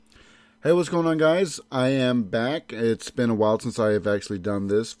Hey, what's going on, guys? I am back. It's been a while since I have actually done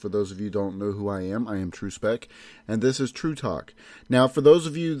this. For those of you who don't know who I am True Spec, and this is True Talk. Now, for those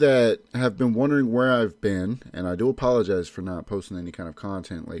of you that have been wondering where I've been, and I do apologize for not posting any kind of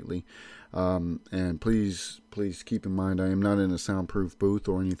content lately, and please keep in mind I am not in a soundproof booth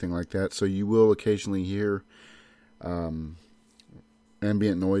or anything like that, so you will occasionally hear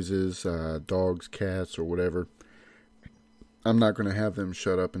ambient noises, dogs, cats, or whatever. I'm not going to have them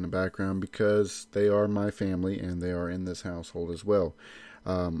shut up in the background because they are my family and they are in this household as well.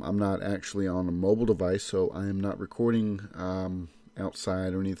 I'm not actually on a mobile device, so I am not recording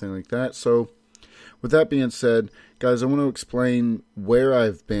outside or anything like that. So with that being said, guys, I want to explain where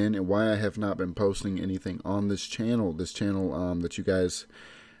I've been and why I have not been posting anything on this channel. This channel that you guys,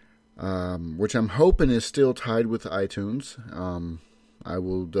 which I'm hoping is still tied with iTunes. I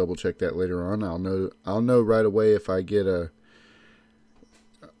will double check that later on. I'll know right away if I get a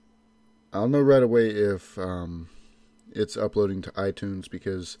I'll know right away if it's uploading to iTunes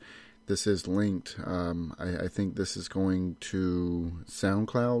because this is linked. I think this is going to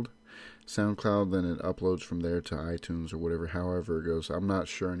SoundCloud, then it uploads from there to iTunes or whatever, however it goes. I'm not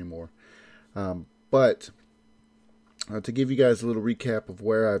sure anymore. But to give you guys a little recap of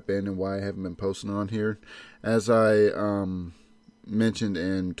where I've been and why I haven't been posting on here, as I mentioned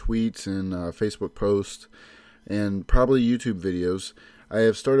in tweets and Facebook posts and probably YouTube videos, I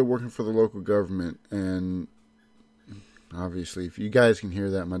have started working for the local government, and obviously, if you guys can hear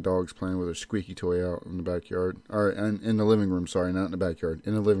that, my dog's playing with her squeaky toy out in the backyard, or in the living room, sorry, not in the backyard,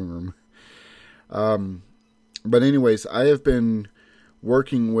 in the living room. But anyways, I have been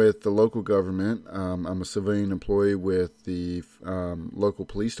working with the local government. I'm a civilian employee with the local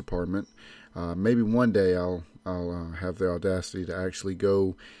police department. Maybe one day I'll have the audacity to actually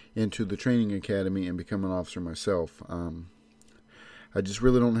go into the training academy and become an officer myself. I just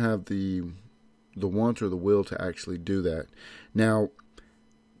really don't have the want or the will to actually do that. Now,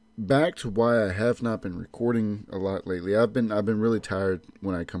 back to why I have not been recording a lot lately. I've been really tired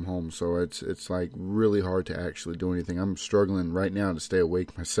when I come home, so it's like really hard to actually do anything. I'm struggling right now to stay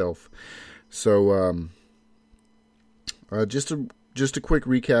awake myself. So just a quick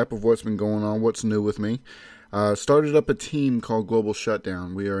recap of what's been going on, what's new with me. Started up a team called Global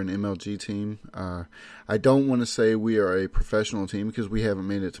Shutdown. We are an MLG team. I don't want to say we are a professional team because we haven't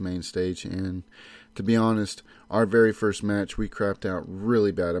made it to main stage. And to be honest, our very first match, we crapped out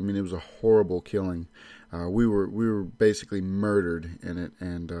really bad. I mean, it was a horrible killing. We were basically murdered in it.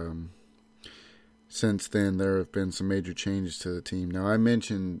 And since then, there have been some major changes to the team. Now, I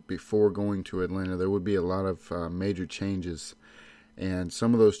mentioned before going to Atlanta, there would be a lot of major changes. And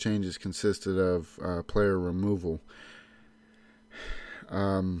some of those changes consisted of player removal.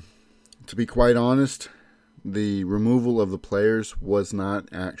 To be quite honest, the removal of the players was not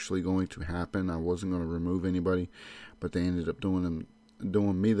actually going to happen. I wasn't going to remove anybody, but they ended up doing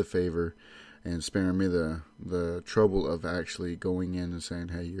me the favor and sparing me the trouble of actually going in and saying,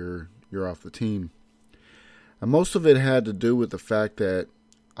 "Hey, you're off the team." And most of it had to do with the fact that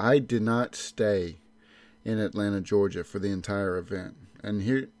I did not stay in Atlanta, Georgia for the entire event. And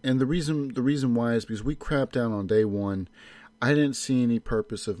the reason why is because we crapped out on day one. I didn't see any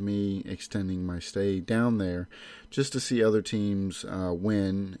purpose of me extending my stay down there just to see other teams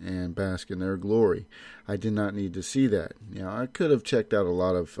win and bask in their glory. I did not need to see that. I could have checked out a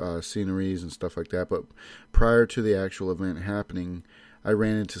lot of sceneries and stuff like that, but prior to the actual event happening, I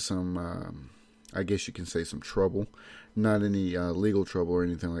ran into some, I guess you can say, some trouble. Not any legal trouble or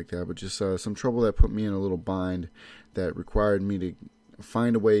anything like that, but just some trouble that put me in a little bind that required me to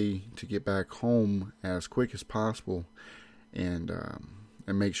find a way to get back home as quick as possible and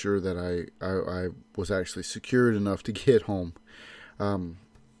make sure that I was actually secured enough to get home.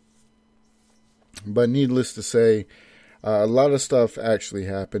 But needless to say, a lot of stuff actually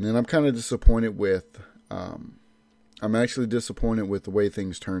happened, and I'm kind of disappointed with. I'm actually disappointed with the way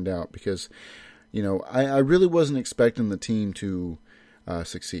things turned out because, I really wasn't expecting the team to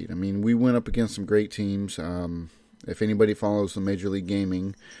succeed. I mean, we went up against some great teams. If anybody follows the Major League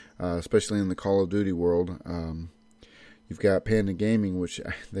Gaming, especially in the Call of Duty world, you've got Panda Gaming, which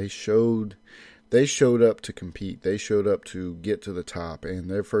they showed up to compete. They showed up to get to the top,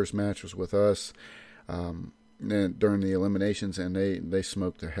 and their first match was with us during the eliminations, and they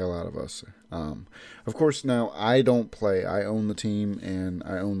smoked the hell out of us. Of course, now I don't play. I own the team, and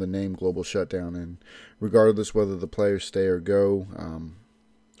I own the name Global Shutdown, and regardless whether the players stay or go,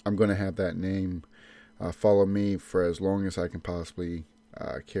 I'm going to have that name follow me for as long as I can possibly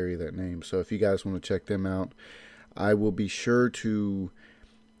carry that name. So if you guys want to check them out, I will be sure to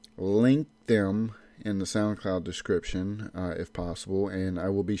link them in the SoundCloud description, if possible, and I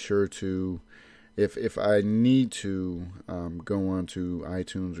will be sure to, if I need to, go on to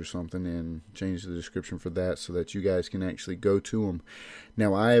iTunes or something and change the description for that so that you guys can actually go to them.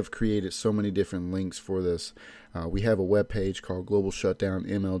 Now, I have created so many different links for this. We have a webpage called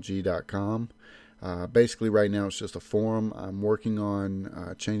globalshutdownmlg.com. Basically, right now it's just a forum. I'm working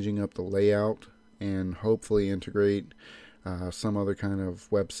on changing up the layout and hopefully integrate some other kind of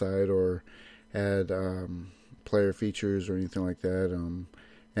website or add player features or anything like that,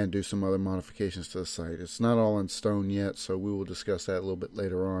 and do some other modifications to the site. It's not all in stone yet, so we will discuss that a little bit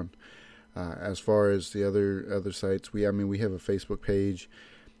later on. As far as the other sites, we have a Facebook page,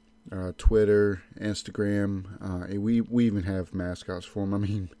 Twitter, Instagram. We even have mascots for them. I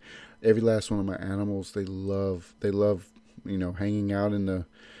mean, every last one of my animals, they love hanging out in the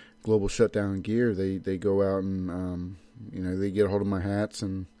Global Shutdown gear. They go out and they get a hold of my hats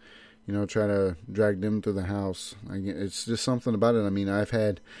and try to drag them through the house. It's just something about it. I mean, I've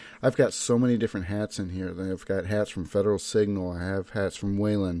got so many different hats in here. I've got hats from Federal Signal. I have hats from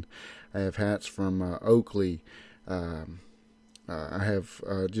Wayland. I have hats from Oakley. I have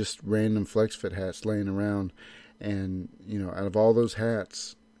just random FlexFit hats laying around. And, out of all those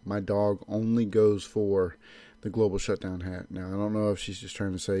hats, my dog only goes for the Global Shutdown hat. Now, I don't know if she's just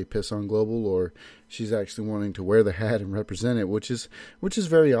trying to say piss on Global or she's actually wanting to wear the hat and represent it, which is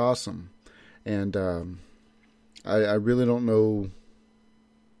very awesome. And I really don't know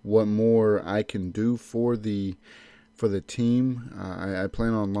what more I can do for the team. I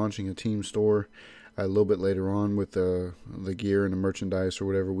plan on launching a team store a little bit later on with the gear and the merchandise or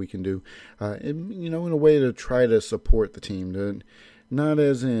whatever we can do, in a way to try to support the team. Not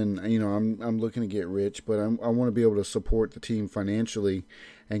as in, I'm looking to get rich, but I want to be able to support the team financially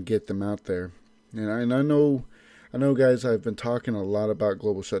and get them out there. And I know, guys, I've been talking a lot about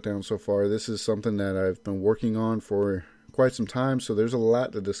Global Shutdown so far. This is something that I've been working on for quite some time, so there's a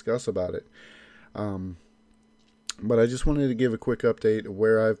lot to discuss about it. But I just wanted to give a quick update of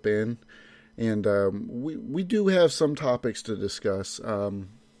where I've been. And we do have some topics to discuss. I'm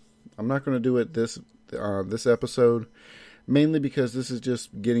not going to do it this episode, mainly because this is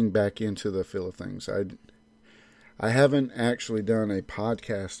just getting back into the feel of things. I haven't actually done a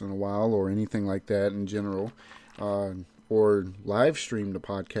podcast in a while or anything like that in general, or live streamed a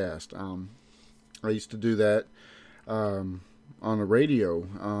podcast. I used to do that on the radio.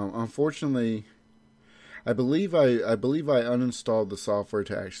 Unfortunately, I believe I uninstalled the software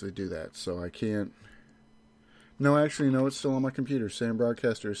to actually do that, so I can't. No, actually, no, it's still on my computer. Sam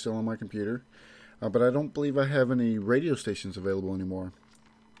Broadcaster is still on my computer, but I don't believe I have any radio stations available anymore.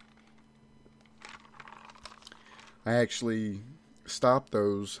 I actually stopped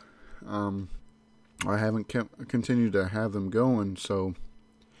those. I haven't continued to have them going, so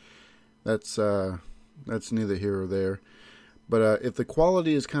that's neither here or there. But if the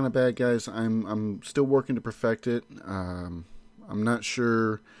quality is kind of bad, guys, I'm still working to perfect it. I'm not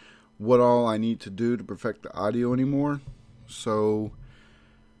sure what all I need to do to perfect the audio anymore. So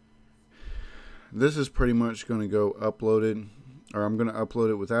this is pretty much going to go uploaded, or I'm going to upload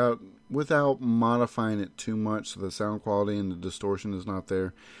it without modifying it too much so the sound quality and the distortion is not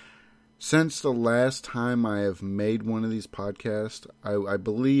there. Since the last time I have made one of these podcasts, I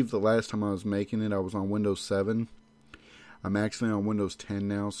believe the last time I was making it, I was on Windows 7. I'm actually on Windows 10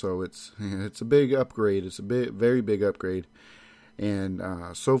 now, so it's a big upgrade. It's a very big upgrade. And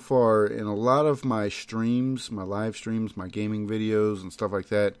so far, in a lot of my streams, my live streams, my gaming videos and stuff like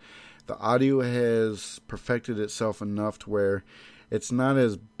that, the audio has perfected itself enough to where it's not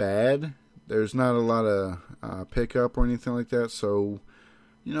as bad. There's not a lot of pickup or anything like that. So,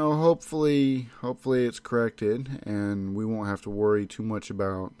 hopefully it's corrected and we won't have to worry too much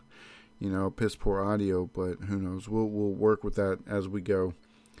about piss poor audio, but who knows? We'll work with that as we go.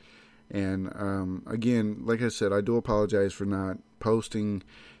 And again, like I said, I do apologize for not posting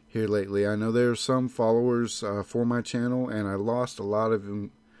here lately. I know there's some followers for my channel, and I lost a lot of them.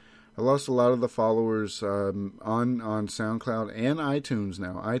 I lost a lot of the followers on SoundCloud and iTunes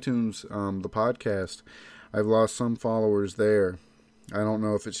now. iTunes, the podcast, I've lost some followers there. I don't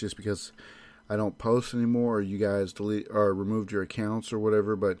know if it's just because I don't post anymore, or you guys delete or removed your accounts or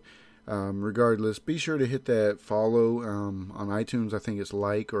whatever, but regardless, be sure to hit that follow on iTunes. I think it's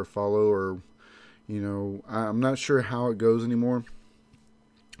like or follow, or I'm not sure how it goes anymore,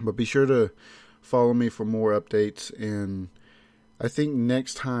 but be sure to follow me for more updates. And I think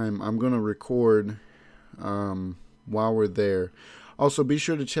next time I'm going to record while we're there. Also, be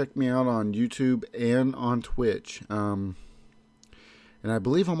sure to check me out on YouTube and on Twitch. And I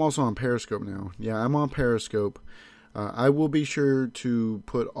believe I'm also on Periscope now. Yeah, I'm on Periscope. I will be sure to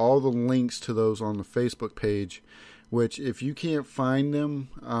put all the links to those on the Facebook page, which if you can't find them,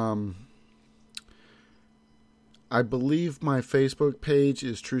 I believe my Facebook page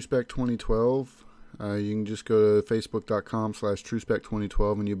is TrueSpec2012. You can just go to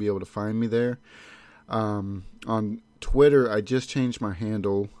facebook.com/TrueSpec2012 and you'll be able to find me there. On Twitter, I just changed my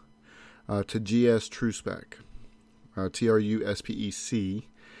handle to GS TrueSpec, TRUSPEC,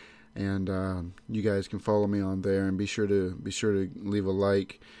 and you guys can follow me on there and be sure to leave a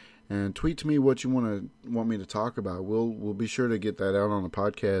like and tweet to me what you want me to talk about. We'll be sure to get that out on the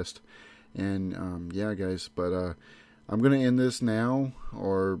podcast. And yeah, guys, but I'm going to end this now,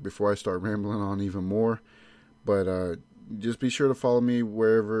 or before I start rambling on even more. But just be sure to follow me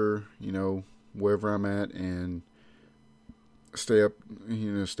wherever I'm at, and stay up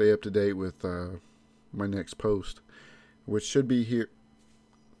to date with my next post, which should be here.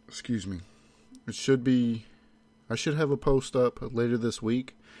 Excuse me. I should have a post up later this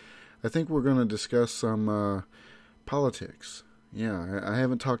week. I think we're going to discuss some politics. Yeah, I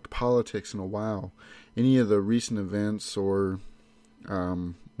haven't talked politics in a while. Any of the recent events or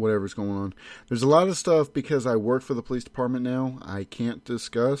whatever's going on. There's a lot of stuff, because I work for the police department now, I can't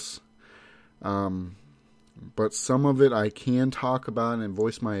discuss. But some of it I can talk about and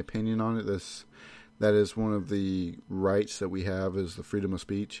voice my opinion on it. That is one of the rights that we have, is the freedom of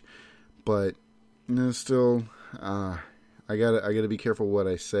speech. But still, I gotta be careful what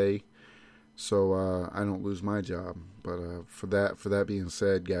I say, so I don't lose my job. But for that being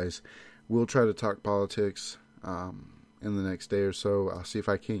said, guys, we'll try to talk politics in the next day or so. I'll see if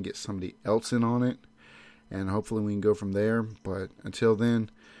I can get somebody else in on it, and hopefully we can go from there. But until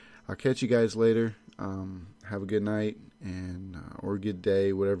then, I'll catch you guys later. Have a good night or a good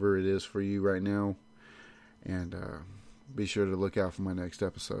day, whatever it is for you right now. And be sure to look out for my next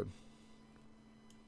episode.